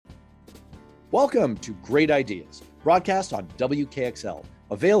Welcome to Great Ideas, broadcast on WKXL,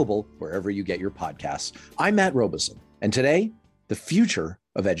 available wherever you get your podcasts. I'm Matt Robeson, and today, the future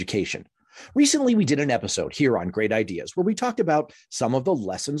of education. Recently, we did an episode here on Great Ideas where we talked about some of the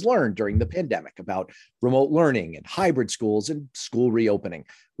lessons learned during the pandemic about remote learning and hybrid schools and school reopening.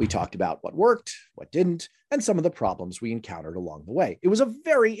 We talked about what worked, what didn't, and some of the problems we encountered along the way. It was a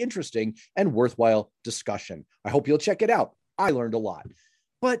very interesting and worthwhile discussion. I hope you'll check it out. I learned a lot.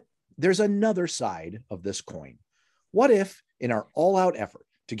 But there's another side of this coin. What if, in our all-out effort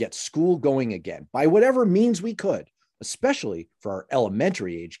to get school going again, by whatever means we could, especially for our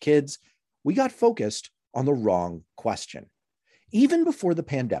elementary age kids, we got focused on the wrong question? Even before the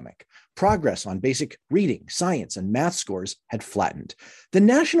pandemic, progress on basic reading, science, and math scores had flattened. The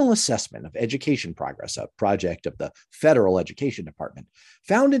National Assessment of Education Progress, a project of the Federal Education Department,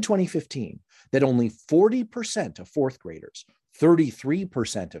 found in 2015 that only 40% of fourth graders,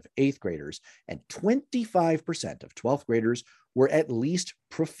 33% of eighth graders, and 25% of 12th graders were at least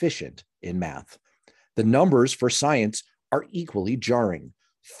proficient in math. The numbers for science are equally jarring.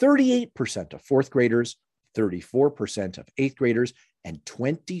 38% of fourth graders, 34% of eighth graders, and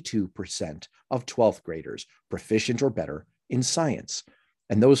 22% of 12th graders proficient or better in science.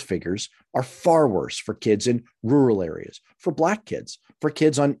 And those figures are far worse for kids in rural areas, for Black kids, for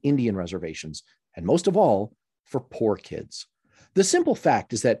kids on Indian reservations, and most of all, for poor kids. The simple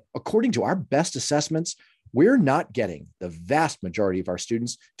fact is that according to our best assessments, we're not getting the vast majority of our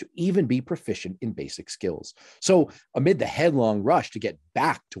students to even be proficient in basic skills. So amid the headlong rush to get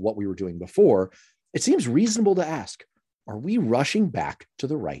back to what we were doing before, it seems reasonable to ask, are we rushing back to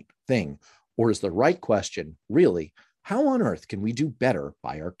the right thing? Or is the right question really, how on earth can we do better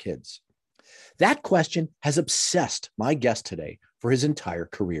by our kids? That question has obsessed my guest today for his entire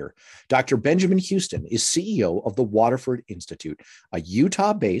career. Dr. Benjamin Houston is CEO of the Waterford Institute, a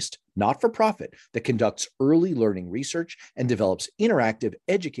Utah-based not-for-profit that conducts early learning research and develops interactive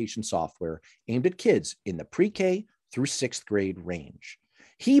education software aimed at kids in the pre-K through sixth grade range.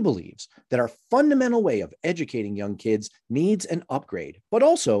 He believes that our fundamental way of educating young kids needs an upgrade, but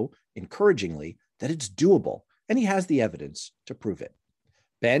also, encouragingly, that it's doable, and he has the evidence to prove it.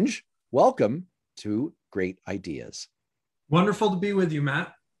 Benj, welcome to Great Ideas. Wonderful to be with you,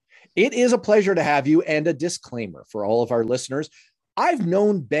 Matt. It is a pleasure to have you, and a disclaimer for all of our listeners. I've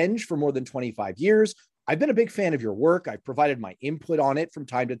known Benj for more than 25 years. I've been a big fan of your work. I've provided my input on it from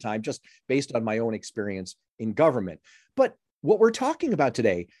time to time, just based on my own experience in government. But what we're talking about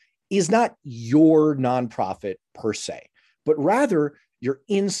today is not your nonprofit per se, but rather your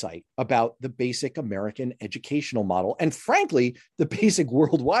insight about the basic American educational model, and frankly, the basic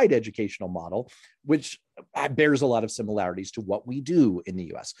worldwide educational model, which bears a lot of similarities to what we do in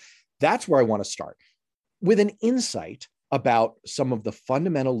the US. That's where I want to start, with an insight about some of the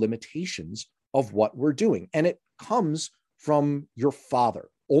fundamental limitations of what we're doing. And it comes from your father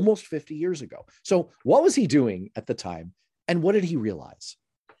almost 50 years ago. So what was he doing at the time, and what did he realize?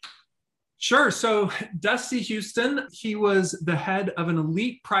 Sure. So Dusty Houston, he was the head of an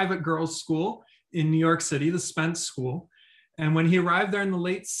elite private girls' school in New York City, the Spence School. And when he arrived there in the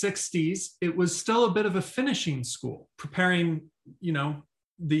late 60s, it was still a bit of a finishing school, preparing,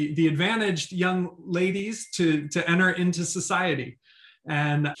 the advantaged young ladies to enter into society.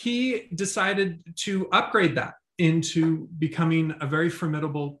 And he decided to upgrade that into becoming a very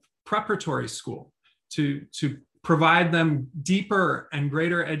formidable preparatory school to provide them deeper and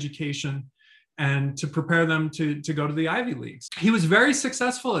greater education and to prepare them to go to the Ivy Leagues. He was very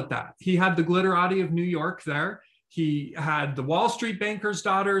successful at that. He had the glitterati of New York there. He had the Wall Street bankers'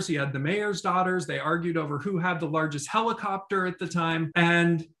 daughters. He had the mayor's daughters. They argued over who had the largest helicopter at the time.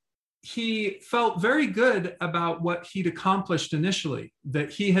 And he felt very good about what he'd accomplished initially, that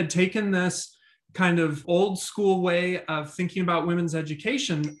he had taken this kind of old school way of thinking about women's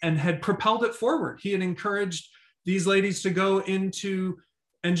education and had propelled it forward. He had encouraged these ladies to go into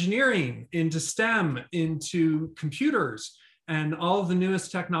engineering, into STEM, into computers, and all of the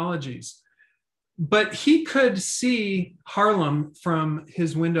newest technologies. But he could see Harlem from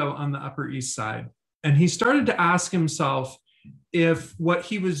his window on the Upper East Side. And he started to ask himself if what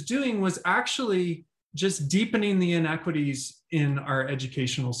he was doing was actually just deepening the inequities in our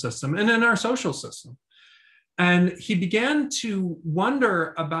educational system and in our social system. And he began to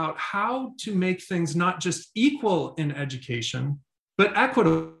wonder about how to make things not just equal in education, but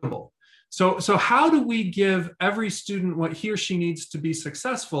equitable. So how do we give every student what he or she needs to be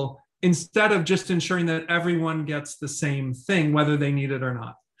successful instead of just ensuring that everyone gets the same thing, whether they need it or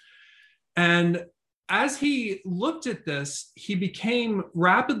not? And as he looked at this, he became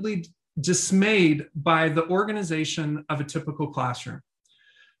rapidly dismayed by the organization of a typical classroom.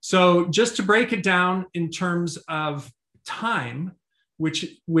 So just to break it down in terms of time, which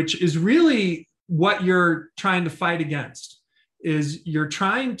is really what you're trying to fight against, is you're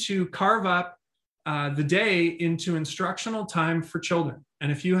trying to carve up the day into instructional time for children.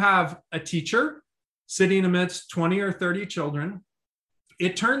 And if you have a teacher sitting amidst 20 or 30 children,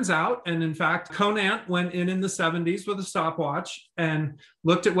 it turns out, and in fact, Conant went in the 70s with a stopwatch and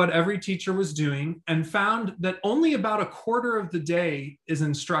looked at what every teacher was doing and found that only about a quarter of the day is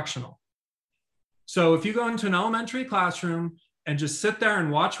instructional. So if you go into an elementary classroom and just sit there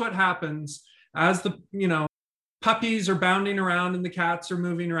and watch what happens as the, puppies are bounding around and the cats are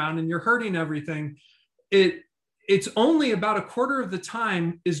moving around and you're hurting everything, it's only about a quarter of the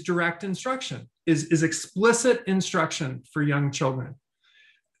time is direct instruction, is explicit instruction for young children.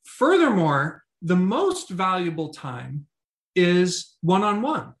 Furthermore, the most valuable time is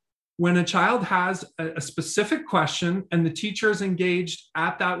one-on-one, when a child has a specific question and the teacher is engaged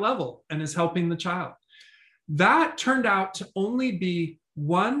at that level and is helping the child. That turned out to only be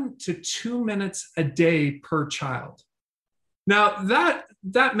 1 to 2 minutes a day per child. Now,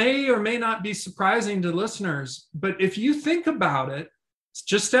 that may or may not be surprising to listeners, but if you think about it,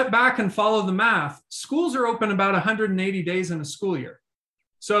 just step back and follow the math. Schools are open about 180 days in a school year.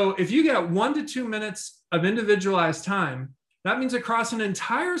 So if you get 1 to 2 minutes of individualized time, that means across an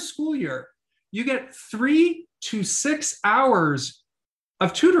entire school year, you get 3 to 6 hours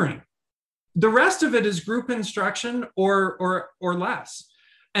of tutoring. The rest of it is group instruction or less.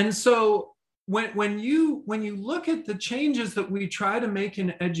 And so when you look at the changes that we try to make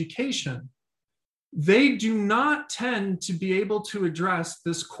in education, they do not tend to be able to address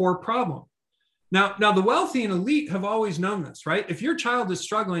this core problem. Now, the wealthy and elite have always known this, right? If your child is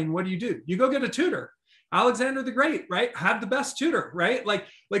struggling, what do? You go get a tutor. Alexander the Great, right? Had the best tutor, right? Like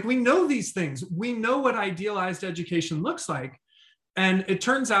we know these things. We know what idealized education looks like. And it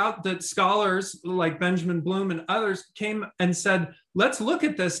turns out that scholars like Benjamin Bloom and others came and said, let's look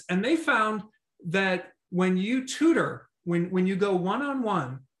at this. And they found that when you tutor, when you go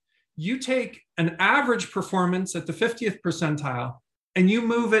one-on-one, you take an average performance at the 50th percentile and you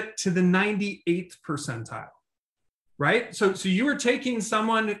move it to the 98th percentile, right? So you are taking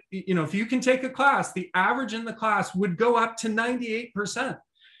someone, if you can take a class, the average in the class would go up to 98%.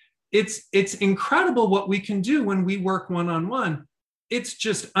 It's incredible what we can do when we work one-on-one. It's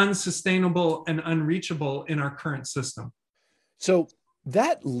just unsustainable and unreachable in our current system. So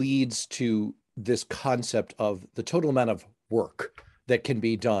that leads to this concept of the total amount of work that can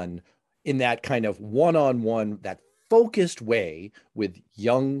be done in that kind of one-on-one, that focused way with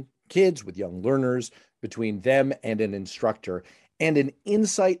young kids, with young learners, between them and an instructor, and an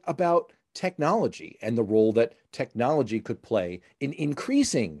insight about technology and the role that technology could play in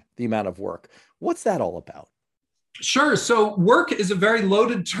increasing the amount of work. What's that all about? Sure. So work is a very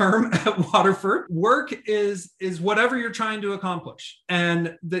loaded term at Waterford. Work is whatever you're trying to accomplish.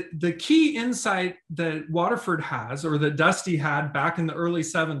 And the key insight that Waterford has, or that Dusty had back in the early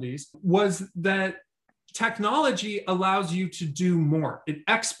 70s, was that technology allows you to do more. It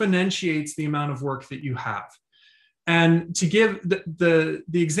exponentiates the amount of work that you have. And to give the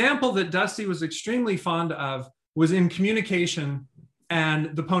example that Dusty was extremely fond of was in communication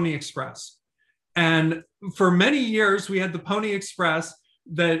and the Pony Express. And for many years, we had the Pony Express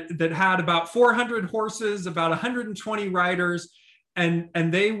that had about 400 horses, about 120 riders, and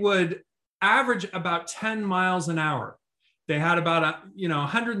they would average about 10 miles an hour. They had about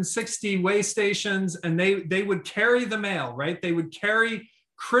 160 way stations, and they would carry the mail, right? They would carry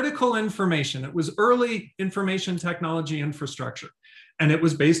critical information. It was early information technology infrastructure, and it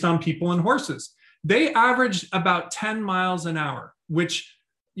was based on people and horses. They averaged about 10 miles an hour, which,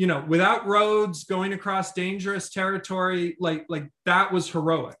 without roads, going across dangerous territory, like that was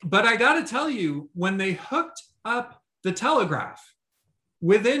heroic. But I got to tell you, when they hooked up the telegraph,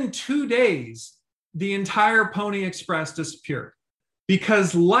 within 2 days, the entire Pony Express disappeared,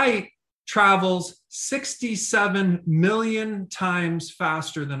 because light travels 67 million times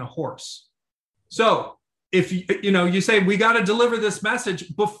faster than a horse. So if you say, we got to deliver this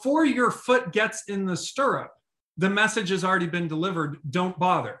message, before your foot gets in the stirrup, the message has already been delivered. Don't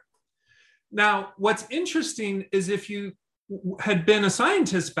bother. Now, what's interesting is if you had been a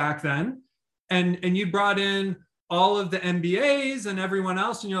scientist back then and you brought in all of the MBAs and everyone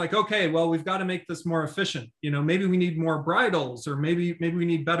else, and you're like, okay, well, we've got to make this more efficient. Maybe we need more bridles, or maybe we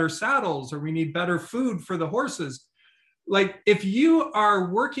need better saddles, or we need better food for the horses. Like, if you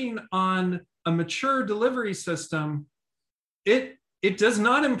are working on a mature delivery system, it does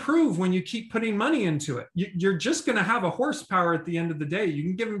not improve when you keep putting money into it. You're just going to have a horsepower at the end of the day. You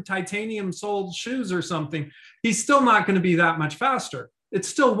can give him titanium soled shoes or something. He's still not going to be that much faster. It's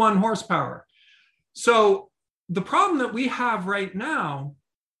still 1 horsepower. So the problem that we have right now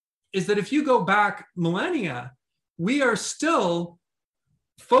is that if you go back millennia, we are still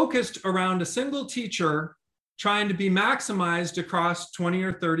focused around a single teacher trying to be maximized across 20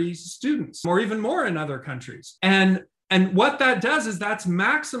 or 30 students, or even more in other countries. And what that does is that's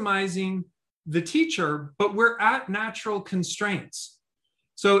maximizing the teacher, but we're at natural constraints.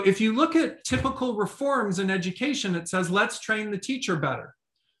 So if you look at typical reforms in education, it says, let's train the teacher better.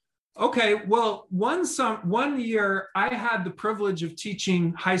 Okay, well, one year I had the privilege of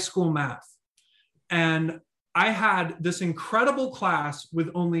teaching high school math. And I had this incredible class with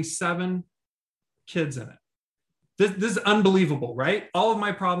only 7 kids in it. This is unbelievable, right? All of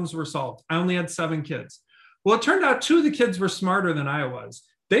my problems were solved. I only had 7 kids. Well, it turned out 2 of the kids were smarter than I was.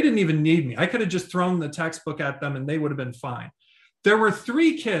 They didn't even need me. I could have just thrown the textbook at them and they would have been fine. There were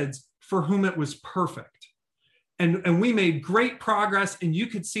 3 kids for whom it was perfect. And we made great progress, and you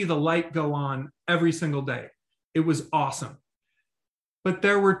could see the light go on every single day. It was awesome. But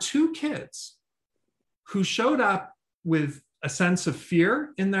there were 2 kids who showed up with a sense of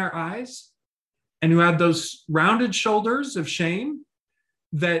fear in their eyes and who had those rounded shoulders of shame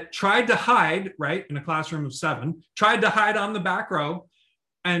that tried to hide, right, in a classroom of 7, tried to hide on the back row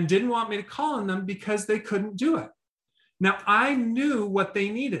and didn't want me to call on them because they couldn't do it. Now, I knew what they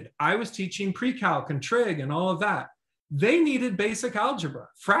needed. I was teaching pre-calc and trig and all of that. They needed basic algebra.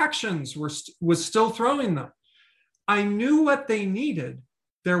 Fractions was still throwing them. I knew what they needed.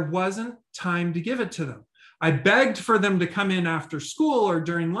 There wasn't time to give it to them. I begged for them to come in after school or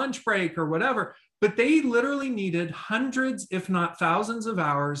during lunch break or whatever, but they literally needed hundreds, if not thousands of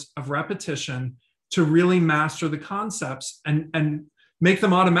hours of repetition to really master the concepts and make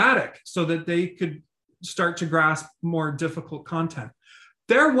them automatic so that they could start to grasp more difficult content.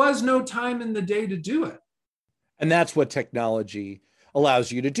 There was no time in the day to do it. And that's what technology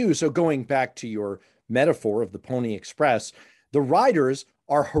allows you to do. So going back to your metaphor of the Pony Express, the riders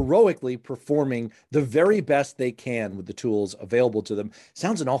are heroically performing the very best they can with the tools available to them.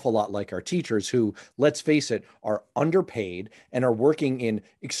 Sounds an awful lot like our teachers who, let's face it, are underpaid and are working in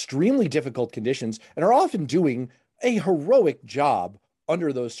extremely difficult conditions and are often doing a heroic job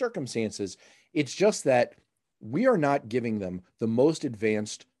under those circumstances. It's just that we are not giving them the most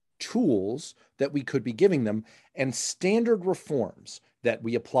advanced tools that we could be giving them, and standard reforms that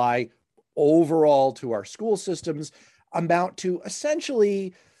we apply overall to our school systems amount to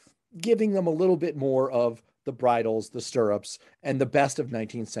essentially giving them a little bit more of the bridles, the stirrups, and the best of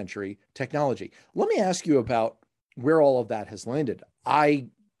 19th century technology. Let me ask you about where all of that has landed. I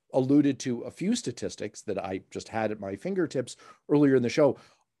alluded to a few statistics that I just had at my fingertips earlier in the show.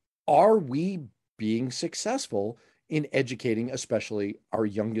 Are we being successful in educating, especially our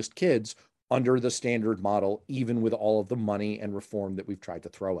youngest kids, under the standard model, even with all of the money and reform that we've tried to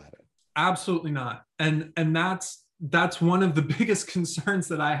throw at it? Absolutely not. And that's one of the biggest concerns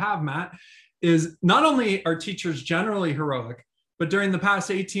that I have, Matt, is not only are teachers generally heroic, but during the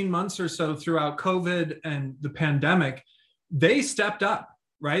past 18 months or so throughout COVID and the pandemic, they stepped up,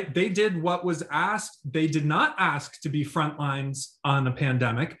 right? They did what was asked. They did not ask to be front lines on a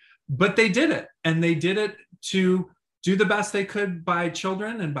pandemic, but they did it. And they did it to do the best they could by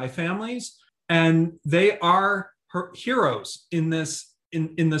children and by families. And they are heroes in this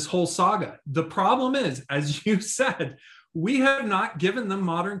whole saga. The problem is, as you said, we have not given them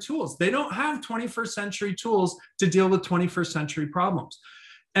modern tools. They don't have 21st century tools to deal with 21st century problems.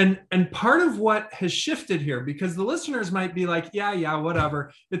 And part of what has shifted here, because the listeners might be like, yeah,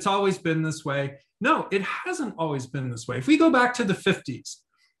 whatever, it's always been this way. No, it hasn't always been this way. If we go back to the 50s,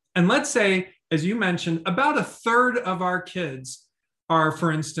 and let's say, as you mentioned, about a third of our kids are, for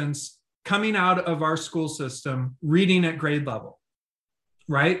instance, coming out of our school system reading at grade level,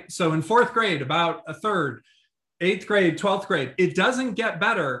 right? So in 4th grade, about a third, 8th grade, 12th grade, it doesn't get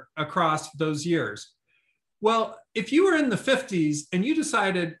better across those years. Well, if you were in the 50s and you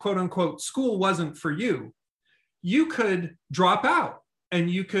decided, quote unquote, school wasn't for you, you could drop out and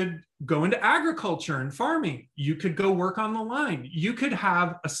you could go into agriculture and farming. You could go work on the line. You could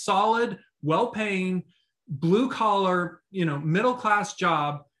have a solid, well-paying, blue-collar, middle-class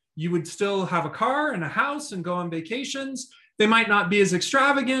job. You would still have a car and a house and go on vacations. They might not be as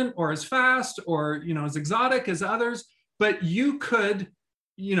extravagant or as fast or, as exotic as others, but you could,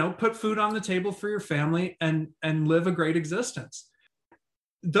 put food on the table for your family and live a great existence.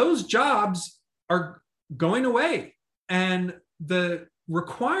 Those jobs are going away. And the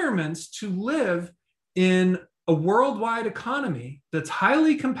requirements to live in a worldwide economy that's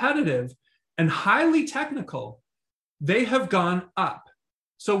highly competitive and highly technical, they have gone up.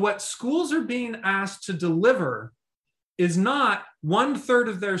 So what schools are being asked to deliver is not 1/3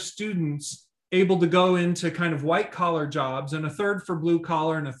 of their students able to go into kind of white collar jobs, and 1/3 for blue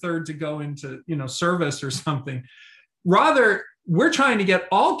collar, and 1/3 to go into, service or something. Rather, we're trying to get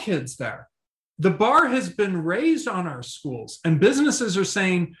all kids there. The bar has been raised on our schools, and businesses are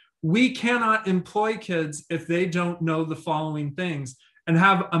saying we cannot employ kids if they don't know the following things and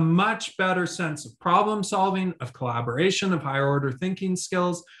have a much better sense of problem solving, of collaboration, of higher order thinking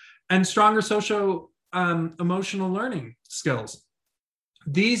skills, and stronger social emotional learning skills.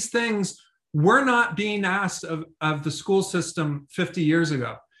 These things were not being asked of the school system 50 years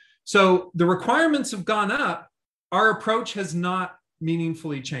ago. So the requirements have gone up. Our approach has not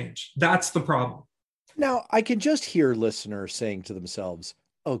meaningfully changed. That's the problem. Now, I can just hear listeners saying to themselves,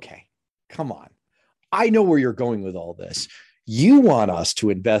 okay, come on. I know where you're going with all this. You want us to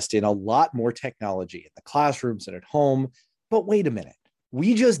invest in a lot more technology in the classrooms and at home. But wait a minute.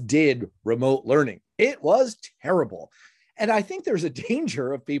 We just did remote learning. It was terrible. And I think there's a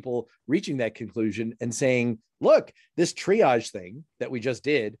danger of people reaching that conclusion and saying, look, this triage thing that we just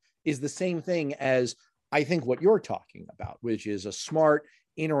did is the same thing as I think what you're talking about, which is a smart,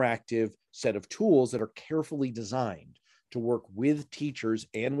 interactive set of tools that are carefully designed to work with teachers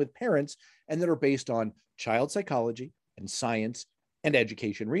and with parents, and that are based on child psychology and science and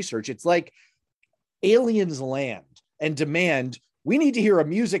education research. It's like aliens land and demand, we need to hear a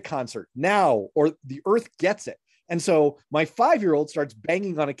music concert now, or the earth gets it. And so my 5-year-old starts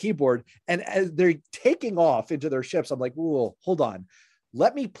banging on a keyboard, and as they're taking off into their ships, I'm like, whoa, hold on.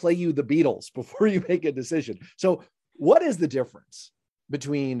 Let me play you the Beatles before you make a decision. So what is the difference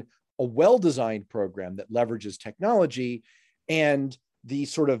between a well-designed program that leverages technology and the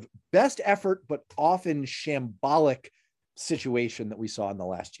sort of best effort, but often shambolic situation that we saw in the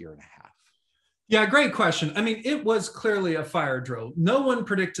last year and a half? Yeah, great question. I mean, it was clearly a fire drill. No one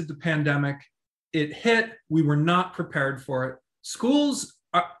predicted the pandemic. It hit. We were not prepared for it. Schools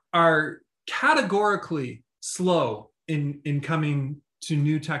are categorically slow in coming to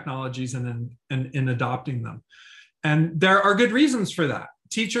new technologies and in adopting them. And there are good reasons for that.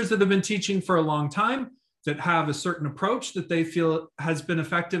 Teachers that have been teaching for a long time, that have a certain approach that they feel has been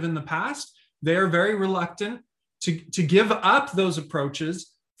effective in the past, they are very reluctant to give up those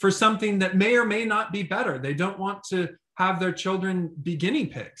approaches for something that may or may not be better. They don't want to have their children be guinea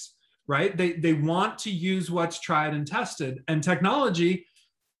pigs, right? They want to use what's tried and tested. And technology,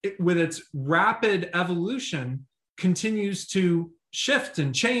 with its rapid evolution, continues to shift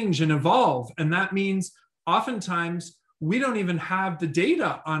and change and evolve. And that means oftentimes we don't even have the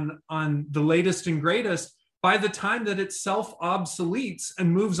data on the latest and greatest by the time that it self-obsoletes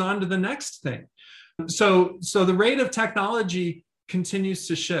and moves on to the next thing. So the rate of technology continues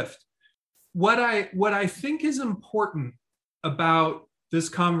to shift. What I think is important about this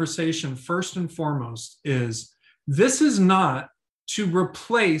conversation, first and foremost, is this is not to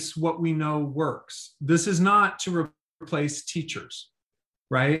replace what we know works. This is not to replace teachers,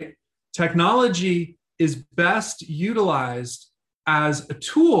 right? Technology is best utilized as a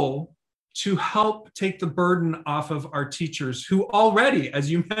tool to help take the burden off of our teachers, who already,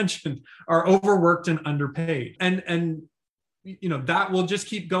 as you mentioned, are overworked and underpaid. And that will just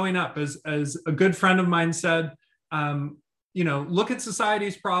keep going up. As a good friend of mine said, look at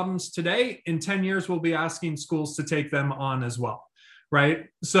society's problems today. In 10 years, we'll be asking schools to take them on as well, right?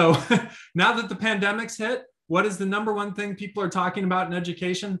 So now that the pandemic's hit, what is the number one thing people are talking about in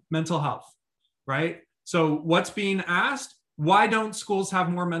education? Mental health, right? So what's being asked? Why don't schools have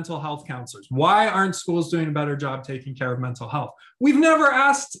more mental health counselors? Why aren't schools doing a better job taking care of mental health? We've never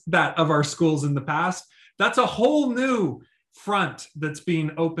asked that of our schools in the past. That's a whole new front that's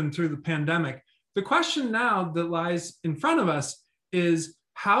being opened through the pandemic. The question now that lies in front of us is,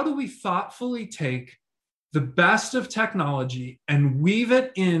 how do we thoughtfully take the best of technology and weave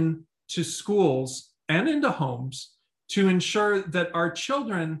it into schools and into homes to ensure that our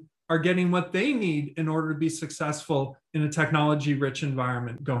children are getting what they need in order to be successful in a technology-rich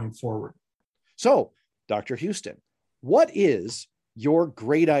environment going forward? So, Dr. Houston, what is your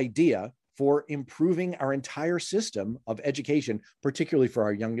great idea for improving our entire system of education, particularly for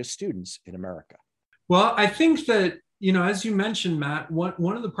our youngest students in America? Well, I think that, as you mentioned, Matt,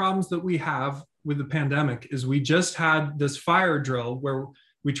 one of the problems that we have with the pandemic is we just had this fire drill where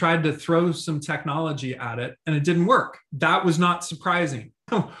we tried to throw some technology at it and it didn't work. That was not surprising.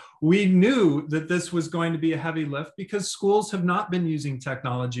 We knew that this was going to be a heavy lift because schools have not been using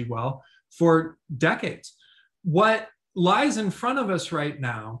technology well for decades. What lies in front of us right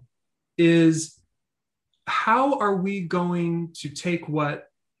now is, how are we going to take what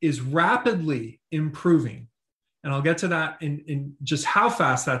is rapidly improving, and I'll get to that in just how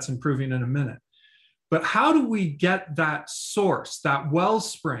fast that's improving in a minute, But how do we get that source, that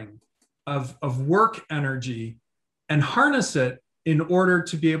wellspring of work energy and harness it in order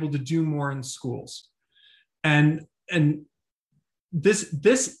to be able to do more in schools? And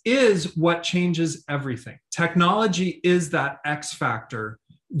this is what changes everything. Technology is that X factor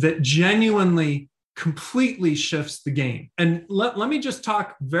that genuinely completely shifts the game. And let me just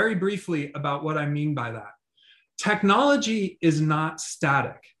talk very briefly about what I mean by that. Technology is not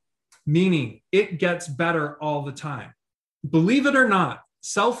static, meaning it gets better all the time. Believe it or not,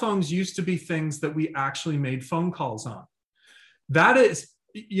 cell phones used to be things that we actually made phone calls on. That is,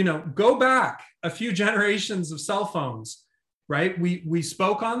 go back a few generations of cell phones, right? We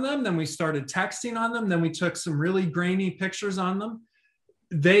spoke on them, then we started texting on them, then we took some really grainy pictures on them.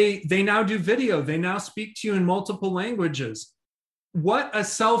 They now do video. They now speak to you in multiple languages. What a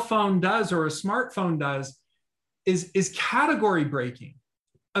cell phone does or a smartphone does is category breaking.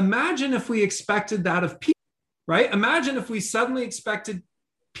 Imagine if we expected that of people, right? Imagine if we suddenly expected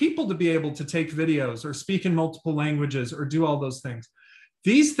people to be able to take videos or speak in multiple languages or do all those things.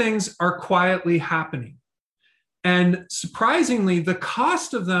 These things are quietly happening. And surprisingly, the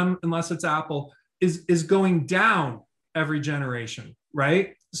cost of them, unless it's Apple, is going down every generation,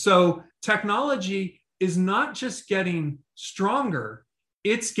 right? So technology is not just getting stronger,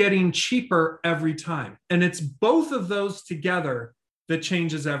 it's getting cheaper every time. And it's both of those together that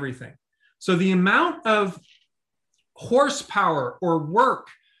changes everything. So the amount of horsepower or work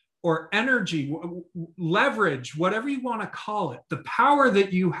or energy, leverage, whatever you want to call it, the power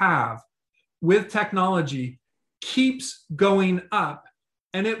that you have with technology keeps going up,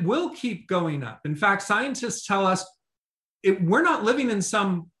 and it will keep going up. In fact, scientists tell us we're not living in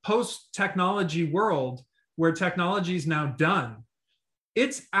some post-technology world where technology is now done.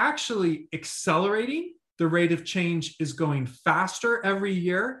 It's actually accelerating. The rate of change is going faster every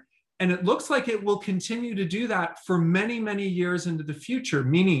year. And it looks like it will continue to do that for many, many years into the future.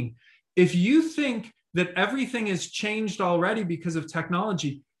 Meaning, if you think that everything has changed already because of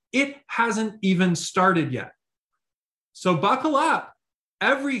technology, it hasn't even started yet. So buckle up.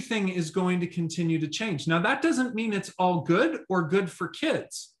 Everything is going to continue to change. Now, that doesn't mean it's all good or good for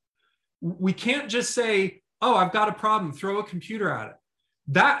kids. We can't just say, oh, I've got a problem, throw a computer at it.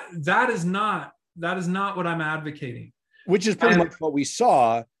 That is not what I'm advocating. Which is pretty much what we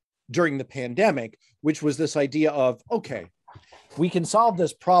saw during the pandemic, which was this idea of, okay, we can solve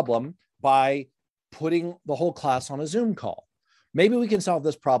this problem by putting the whole class on a Zoom call. Maybe we can solve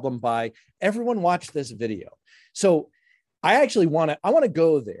this problem by everyone watch this video. So I actually want to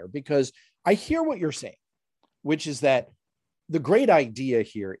go there because I hear what you're saying, which is that the great idea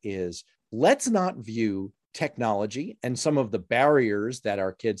here is let's not view technology and some of the barriers that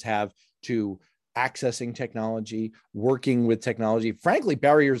our kids have to accessing technology, working with technology, frankly,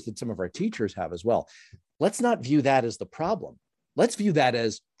 barriers that some of our teachers have as well. Let's not view that as the problem. Let's view that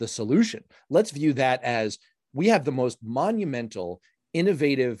as the solution. Let's view that as we have the most monumental,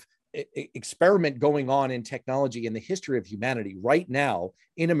 innovative experiment going on in technology in the history of humanity right now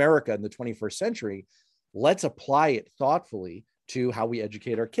in America in the 21st century. Let's apply it thoughtfully to how we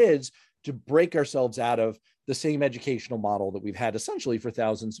educate our kids to break ourselves out of the same educational model that we've had essentially for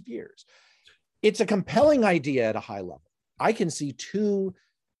thousands of years. It's a compelling idea at a high level. I can see two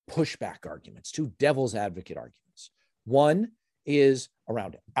pushback arguments, two devil's advocate arguments. One is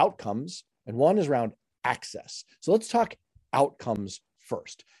around outcomes and one is around access. So let's talk outcomes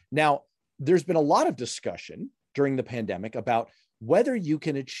first. Now, there's been a lot of discussion during the pandemic about whether you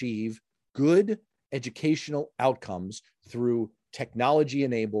can achieve good educational outcomes through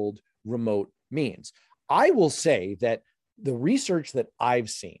technology-enabled remote means. I will say that the research that I've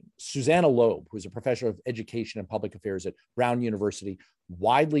seen, Susanna Loeb, who's a professor of education and public affairs at Brown University,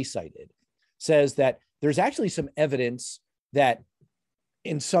 widely cited, says that there's actually some evidence that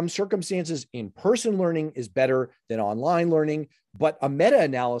in some circumstances, in-person learning is better than online learning, but a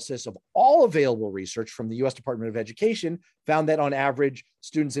meta-analysis of all available research from the US Department of Education found that on average,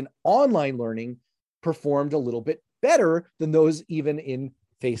 students in online learning performed a little bit better than those even in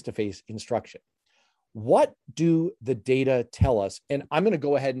face-to-face instruction. What do the data tell us? And I'm going to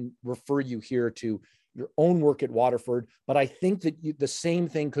go ahead and refer you here to your own work at Waterford, but I think that the same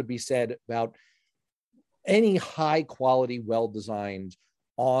thing could be said about any high quality, well-designed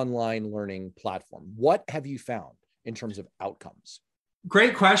online learning platform. What have you found in terms of outcomes?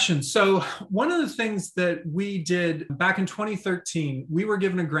 Great question. So one of the things that we did back in 2013, we were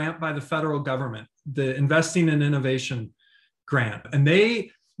given a grant by the federal government, the Investing in Innovation grant, and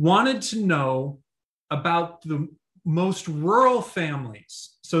they wanted to know about the most rural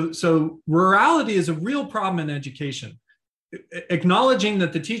families. So rurality is a real problem in education. acknowledging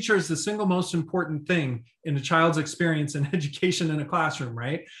that the teacher is the single most important thing in a child's experience in education in a classroom,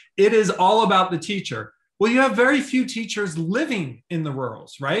 right? It is all about the teacher. Well, you have very few teachers living in the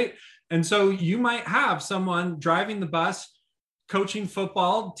rurals, right? And so you might have someone driving the bus, coaching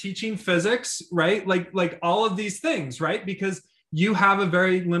football, teaching physics, right? Like all of these things, right? Because you have a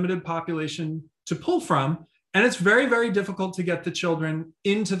very limited population to pull from. And it's very, very difficult to get the children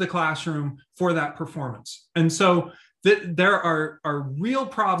into the classroom for that performance. And so there are real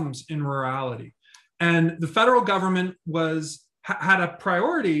problems in rurality. And the federal government had a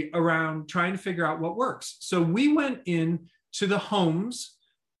priority around trying to figure out what works. So we went in to the homes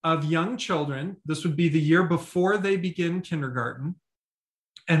of young children. This would be the year before they begin kindergarten.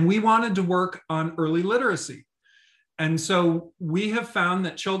 And we wanted to work on early literacy. And so we have found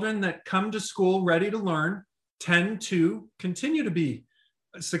that children that come to school ready to learn tend to continue to be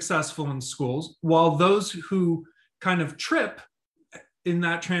successful in schools, while those who kind of trip in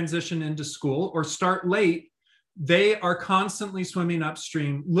that transition into school or start late, they are constantly swimming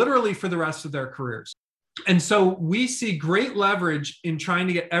upstream, literally for the rest of their careers. And so we see great leverage in trying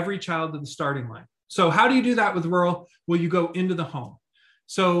to get every child to the starting line. So how do you do that with rural? Well, you go into the home.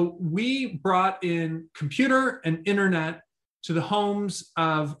 So we brought in computer and internet to the homes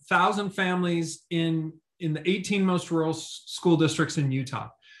of 1,000 families in the 18 most rural school districts in Utah.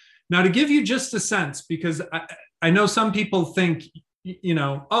 Now, to give you just a sense, because I know some people think,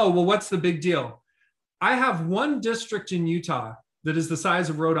 oh, well, what's the big deal? I have one district in Utah that is the size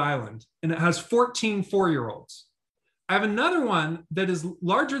of Rhode Island, and it has 14 4-year-olds. I have another one that is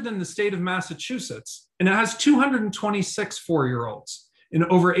larger than the state of Massachusetts, and it has 226 4-year-olds in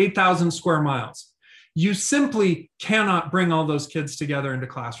over 8,000 square miles. You simply cannot bring all those kids together into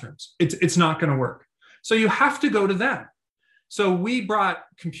classrooms. It's not going to work. So you have to go to them. So we brought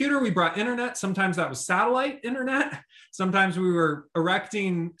computer, we brought internet. Sometimes that was satellite internet. Sometimes we were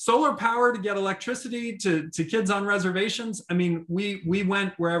erecting solar power to get electricity to kids on reservations. I mean, we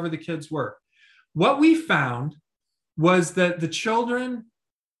went wherever the kids were. What we found was that the children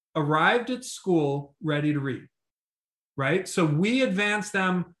arrived at school ready to read, right? So we advanced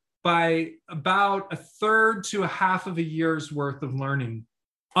them by about a third to a half of a year's worth of learning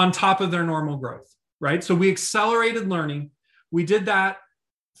on top of their normal growth, right? So we accelerated learning. We did that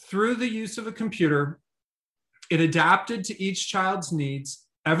through the use of a computer. It adapted to each child's needs.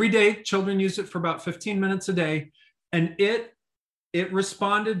 Every day, children used it for about 15 minutes a day, and it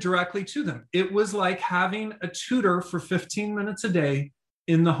responded directly to them. It was like having a tutor for 15 minutes a day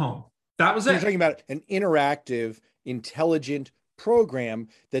in the home. That was it. You're talking about an interactive, intelligent program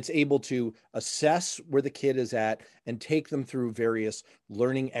that's able to assess where the kid is at and take them through various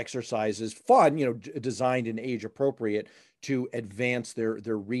learning exercises, fun, designed and age appropriate to advance their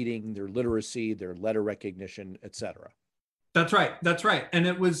reading, their literacy, their letter recognition, etc. That's right.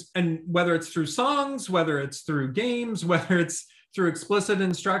 And whether it's through songs, whether it's through games, whether it's through explicit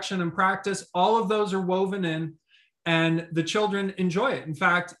instruction and practice, all of those are woven in, and the children enjoy it. In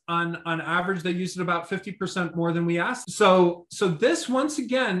fact, on average, they use it about 50% more than we asked. So this, once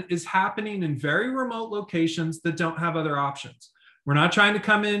again, is happening in very remote locations that don't have other options. We're not trying to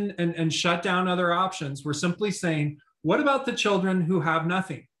come in and shut down other options. We're simply saying, what about the children who have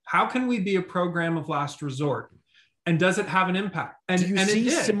nothing? How can we be a program of last resort? And does it have an impact? Do you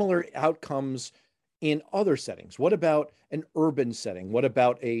see similar outcomes in other settings? What about an urban setting? What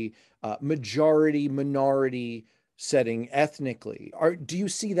about a majority, minority setting ethnically? Do you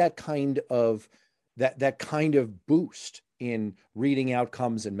see that kind of boost in reading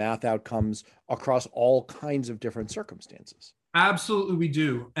outcomes and math outcomes across all kinds of different circumstances? Absolutely, we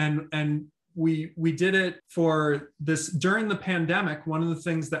do. And we did it for this during the pandemic. One of the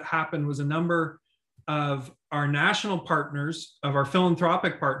things that happened was a number of our national partners, of our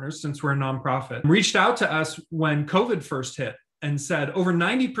philanthropic partners, since we're a nonprofit, reached out to us when COVID first hit and said, over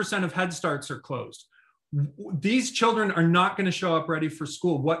 90% of Head Starts are closed. These children are not going to show up ready for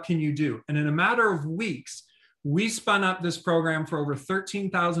school. What can you do? And in a matter of weeks, we spun up this program for over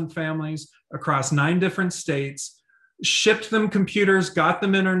 13,000 families across 9 different states, shipped them computers, got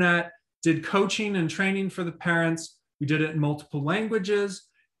them internet, did coaching and training for the parents. We did it in multiple languages,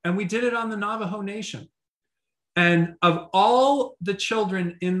 and we did it on the Navajo Nation. And of all the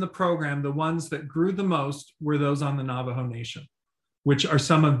children in the program, the ones that grew the most were those on the Navajo Nation, which are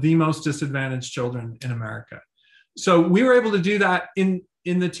some of the most disadvantaged children in America. So we were able to do that in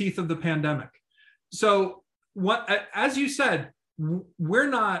the teeth of the pandemic. So as you said, we're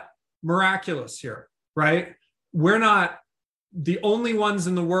not miraculous here, right? We're not the only ones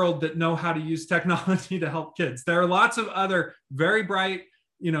in the world that know how to use technology to help kids. There are lots of other very bright,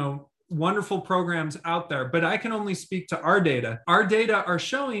 wonderful programs out there, but I can only speak to our data. Our data are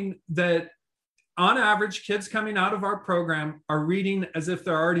showing that on average, kids coming out of our program are reading as if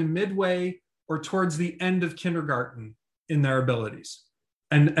they're already midway or towards the end of kindergarten in their abilities.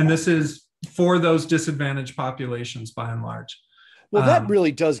 And this is for those disadvantaged populations by and large. Well, that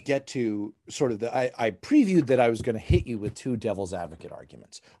really does get to sort of I previewed that I was going to hit you with two devil's advocate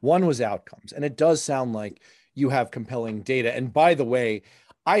arguments. One was outcomes, and it does sound like you have compelling data. And by the way,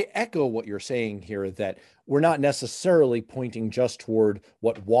 I echo what you're saying here, that we're not necessarily pointing just toward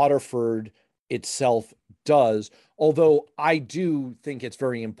what Waterford itself does, although I do think it's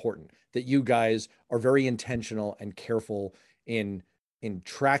very important that you guys are very intentional and careful in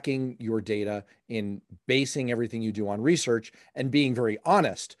tracking your data, in basing everything you do on research, and being very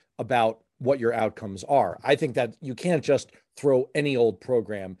honest about what your outcomes are. I think that you can't just throw any old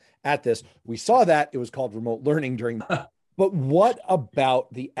program at this. We saw that it was called remote learning during, but what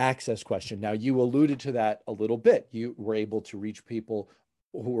about the access question? Now, you alluded to that a little bit. You were able to reach people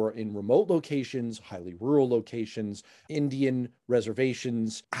who are in remote locations, highly rural locations, Indian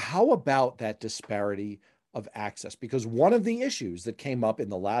reservations. How about that disparity of access? Because one of the issues that came up in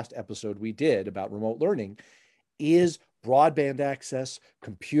the last episode we did about remote learning is broadband access,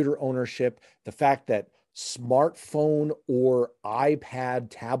 computer ownership, the fact that smartphone or iPad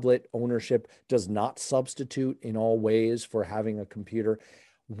tablet ownership does not substitute in all ways for having a computer.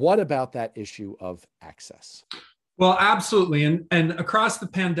 What about that issue of access? Well, absolutely. And across the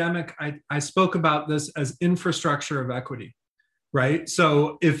pandemic, I spoke about this as infrastructure of equity, right?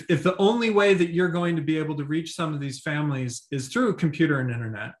 So if the only way that you're going to be able to reach some of these families is through a computer and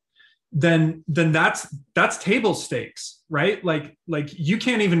internet, then that's table stakes, right? Like you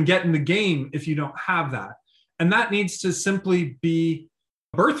can't even get in the game if you don't have that. And that needs to simply be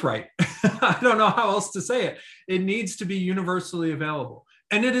birthright. I don't know how else to say it. It needs to be universally available.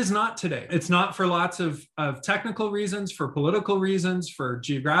 And it is not today. It's not for lots of technical reasons, for political reasons, for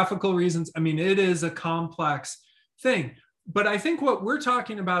geographical reasons. I mean, it is a complex thing. But I think what we're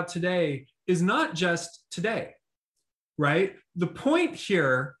talking about today is not just today, right? The point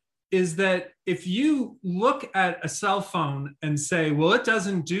here is that if you look at a cell phone and say, well, it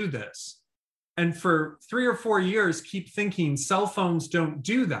doesn't do this, and for 3 or 4 years keep thinking cell phones don't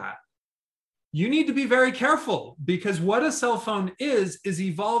do that, you need to be very careful, because what a cell phone is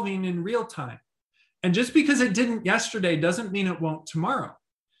evolving in real time. And just because it didn't yesterday doesn't mean it won't tomorrow.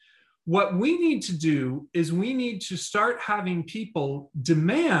 What we need to do is we need to start having people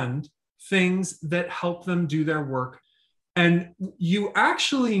demand things that help them do their work. And you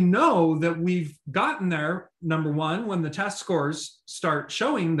actually know that we've gotten there, number one, when the test scores start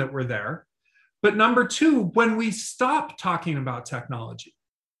showing that we're there. But number two, when we stop talking about technology.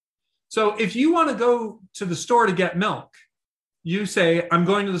 So if you want to go to the store to get milk, you say, I'm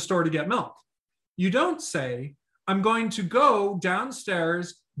going to the store to get milk. You don't say, I'm going to go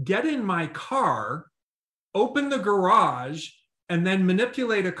downstairs, get in my car, open the garage, and then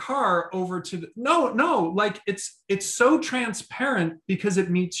manipulate a car over to the, no, like it's so transparent because it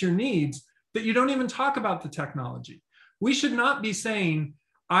meets your needs that you don't even talk about the technology. We should not be saying,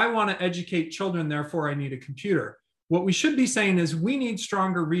 I want to educate children, therefore I need a computer. What we should be saying is we need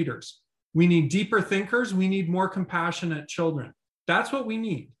stronger readers. We need deeper thinkers. We need more compassionate children. That's what we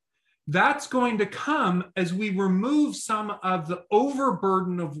need. That's going to come as we remove some of the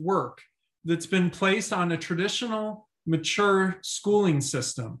overburden of work that's been placed on a traditional, mature schooling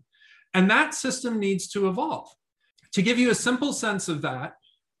system. And that system needs to evolve. To give you a simple sense of that,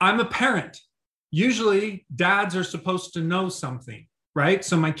 I'm a parent. Usually dads are supposed to know something, right?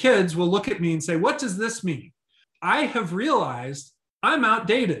 So my kids will look at me and say, what does this mean? I have realized I'm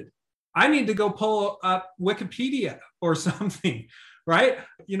outdated. I need to go pull up Wikipedia or something, right?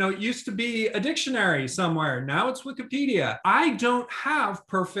 You know, it used to be a dictionary somewhere. Now it's Wikipedia. I don't have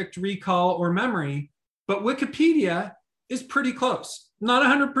perfect recall or memory, but Wikipedia is pretty close. Not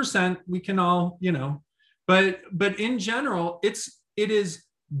 100%. We can all, but in general, it is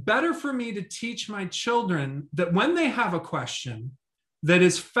better for me to teach my children that when they have a question that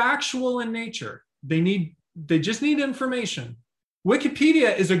is factual in nature, they just need information.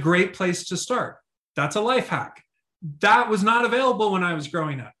 Wikipedia is a great place to start. That's a life hack. That was not available when I was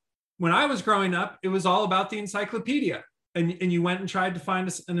growing up. When I was growing up, it was all about the encyclopedia. And you went and tried to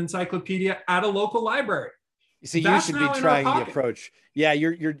find an encyclopedia at a local library. You see, you should be trying the approach. Yeah,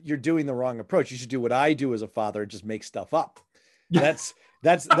 you're doing the wrong approach. You should do what I do as a father, just make stuff up. That's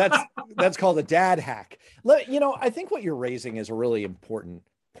called a dad hack. I think what you're raising is a really important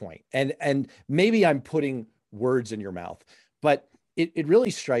point. And maybe I'm putting words in your mouth, but it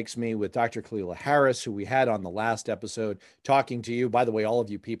really strikes me with Dr. Kalila Harris, who we had on the last episode, talking to you. By the way, all of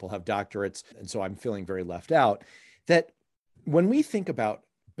you people have doctorates, and so I'm feeling very left out, that when we think about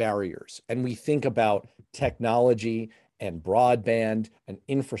barriers and we think about technology and broadband and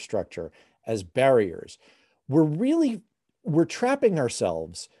infrastructure as barriers, we're trapping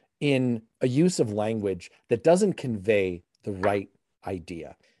ourselves in a use of language that doesn't convey the right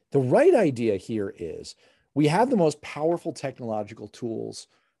idea. The right idea here is we have the most powerful technological tools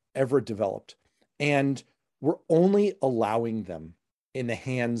ever developed, and we're only allowing them in the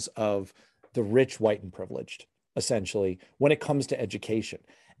hands of the rich, white, and privileged, essentially, when it comes to education.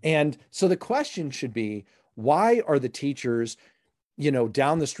 And so the question should be, why are the teachers,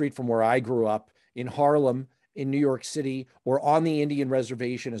 down the street from where I grew up in Harlem, in New York City, or on the Indian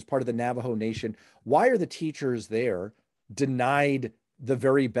reservation as part of the Navajo Nation, why are the teachers there denied the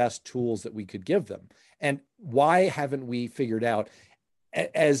very best tools that we could give them? And why haven't we figured out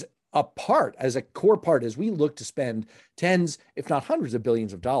as a core part, as we look to spend tens, if not hundreds of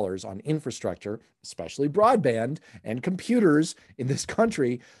billions of dollars on infrastructure, especially broadband and computers in this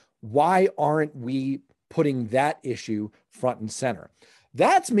country, why aren't we putting that issue front and center?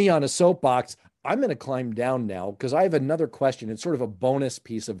 That's me on a soapbox. I'm going to climb down now because I have another question. It's sort of a bonus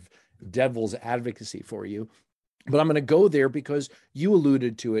piece of devil's advocacy for you. But I'm going to go there because you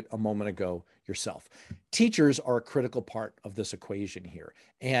alluded to it a moment ago yourself. Teachers are a critical part of this equation here.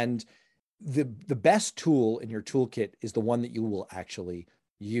 And the best tool in your toolkit is the one that you will actually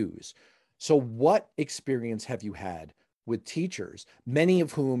use. So what experience have you had with teachers, many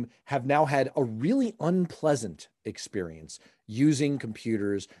of whom have now had a really unpleasant experience using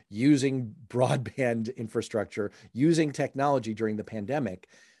computers, using broadband infrastructure, using technology during the pandemic?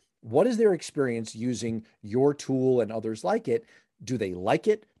 What is their experience using your tool and others like it? Do they like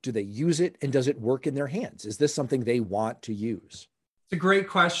it? Do they use it? And does it work in their hands? Is this something they want to use? It's a great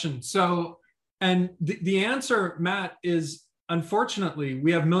question. So, and the answer, Matt, is unfortunately,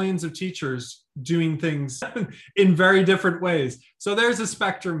 we have millions of teachers doing things in very different ways. So there's a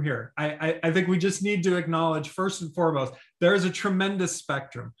spectrum here. I think we just need to acknowledge, first and foremost, there is a tremendous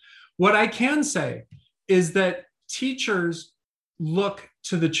spectrum. What I can say is that teachers look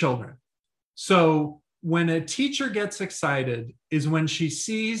to the children. So when a teacher gets excited is when she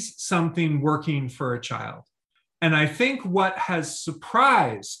sees something working for a child. And I think what has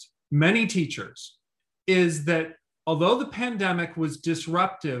surprised many teachers is that although the pandemic was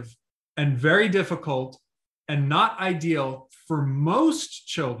disruptive and very difficult and not ideal for most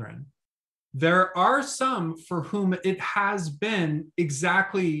children, there are some for whom it has been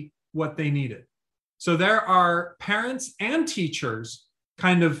exactly what they needed. So there are parents and teachers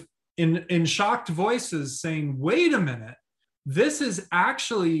kind of in shocked voices saying, wait a minute, this is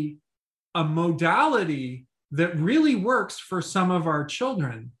actually a modality that really works for some of our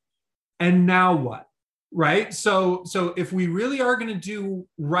children. And now what? Right? So if we really are going to do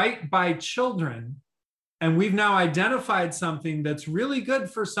right by children, and we've now identified something that's really good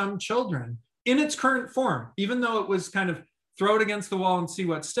for some children in its current form, even though it was kind of throw it against the wall and see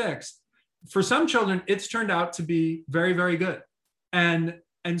what sticks, for some children, it's turned out to be very, very good. And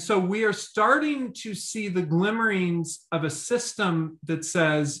so we are starting to see the glimmerings of a system that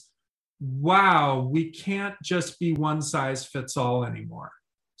says, wow, we can't just be one size fits all anymore.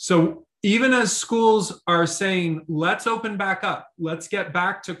 So even as schools are saying, let's open back up, let's get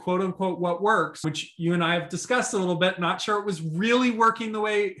back to quote unquote what works, which you and I have discussed a little bit, not sure it was really working the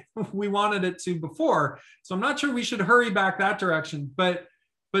way we wanted it to before. So I'm not sure we should hurry back that direction. But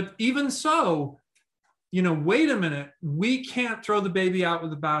even so, wait a minute, we can't throw the baby out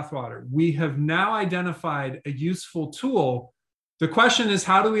with the bathwater. We have now identified a useful tool. The question is,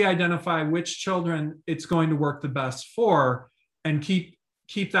 how do we identify which children it's going to work the best for and keep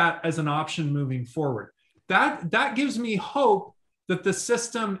that as an option moving forward? That gives me hope that the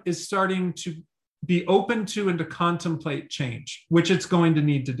system is starting to be open to and to contemplate change, which it's going to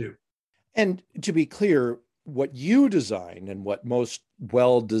need to do. And to be clear, what you design and what most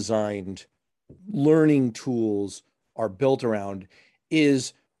well-designed learning tools are built around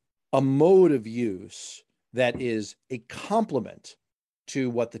is a mode of use that is a complement to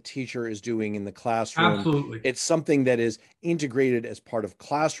what the teacher is doing in the classroom. Absolutely. It's something that is integrated as part of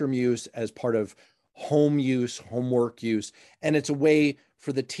classroom use, as part of home use, homework use, and it's a way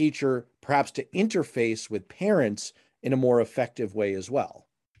for the teacher perhaps to interface with parents in a more effective way as well.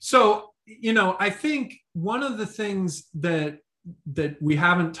 So, I think one of the things that we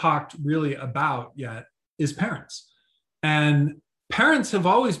haven't talked really about yet is parents. And parents have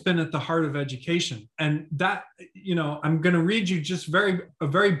always been at the heart of education. And that, I'm going to read you just a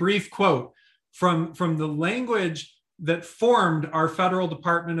very brief quote from the language that formed our federal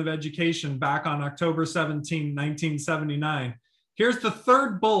Department of Education back on October 17, 1979. Here's the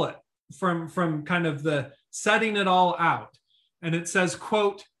third bullet from kind of the setting it all out. And it says,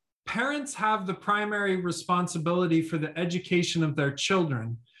 quote, "Parents have the primary responsibility for the education of their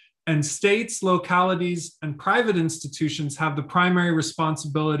children, and states, localities, and private institutions have the primary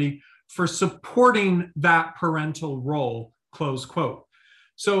responsibility for supporting that parental role," close quote.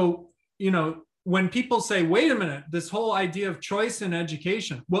 So, when people say, wait a minute, this whole idea of choice in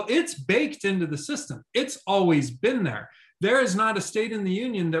education, well, it's baked into the system. It's always been there. There is not a state in the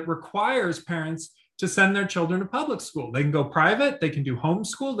union that requires parents to send their children to public school. They can go private, they can do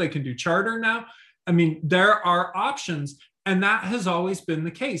homeschool, they can do charter now. I mean, there are options, and that has always been the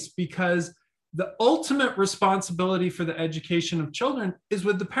case because the ultimate responsibility for the education of children is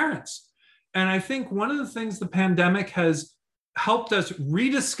with the parents. And I think one of the things the pandemic has helped us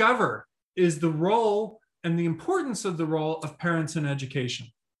rediscover is the role and the importance of the role of parents in education.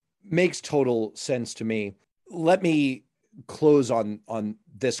 Makes total sense to me. Let me close on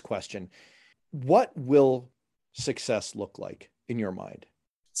this question. What will success look like in your mind?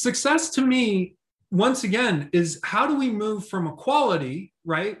 Success to me, once again, is how do we move from equality,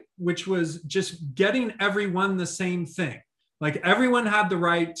 right, which was just getting everyone the same thing. Like everyone had the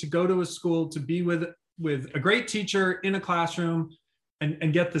right to go to a school, to be with a great teacher in a classroom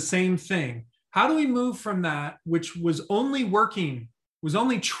and get the same thing. How do we move from that, which was only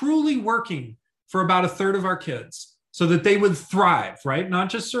truly working for about a third of our kids so that they would thrive, right?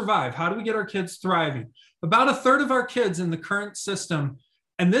 Not just survive. How do we get our kids thriving? About a third of our kids in the current system,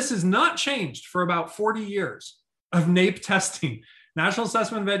 and this has not changed for about 40 years of NAEP testing, National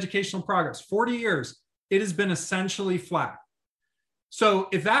Assessment of Educational Progress, 40 years, it has been essentially flat. So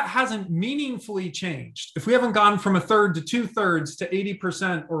if that hasn't meaningfully changed, if we haven't gone from a third to 2/3 to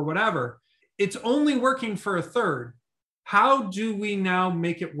 80% or whatever, it's only working for a third. How do we now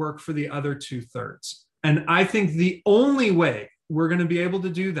make it work for the other 2/3? And I think the only way we're going to be able to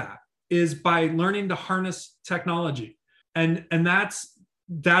do that is by learning to harness technology. And that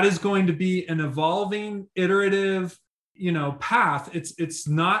is going to be an evolving, iterative, path. It's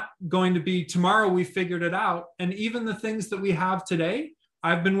not going to be tomorrow we figured it out. And even the things that we have today,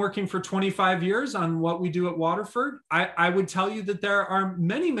 I've been working for 25 years on what we do at Waterford. I would tell you that there are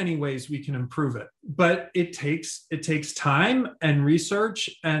many, many ways we can improve it, but it takes time and research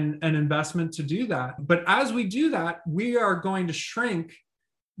and investment to do that. But as we do that, we are going to shrink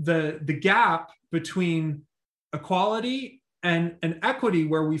the gap between equality and equity,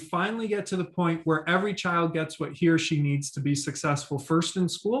 where we finally get to the point where every child gets what he or she needs to be successful, first in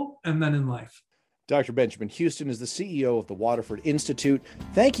school and then in life. Dr. Benjamin Houston is the CEO of the Waterford Institute.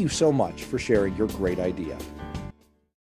 Thank you so much for sharing your great idea.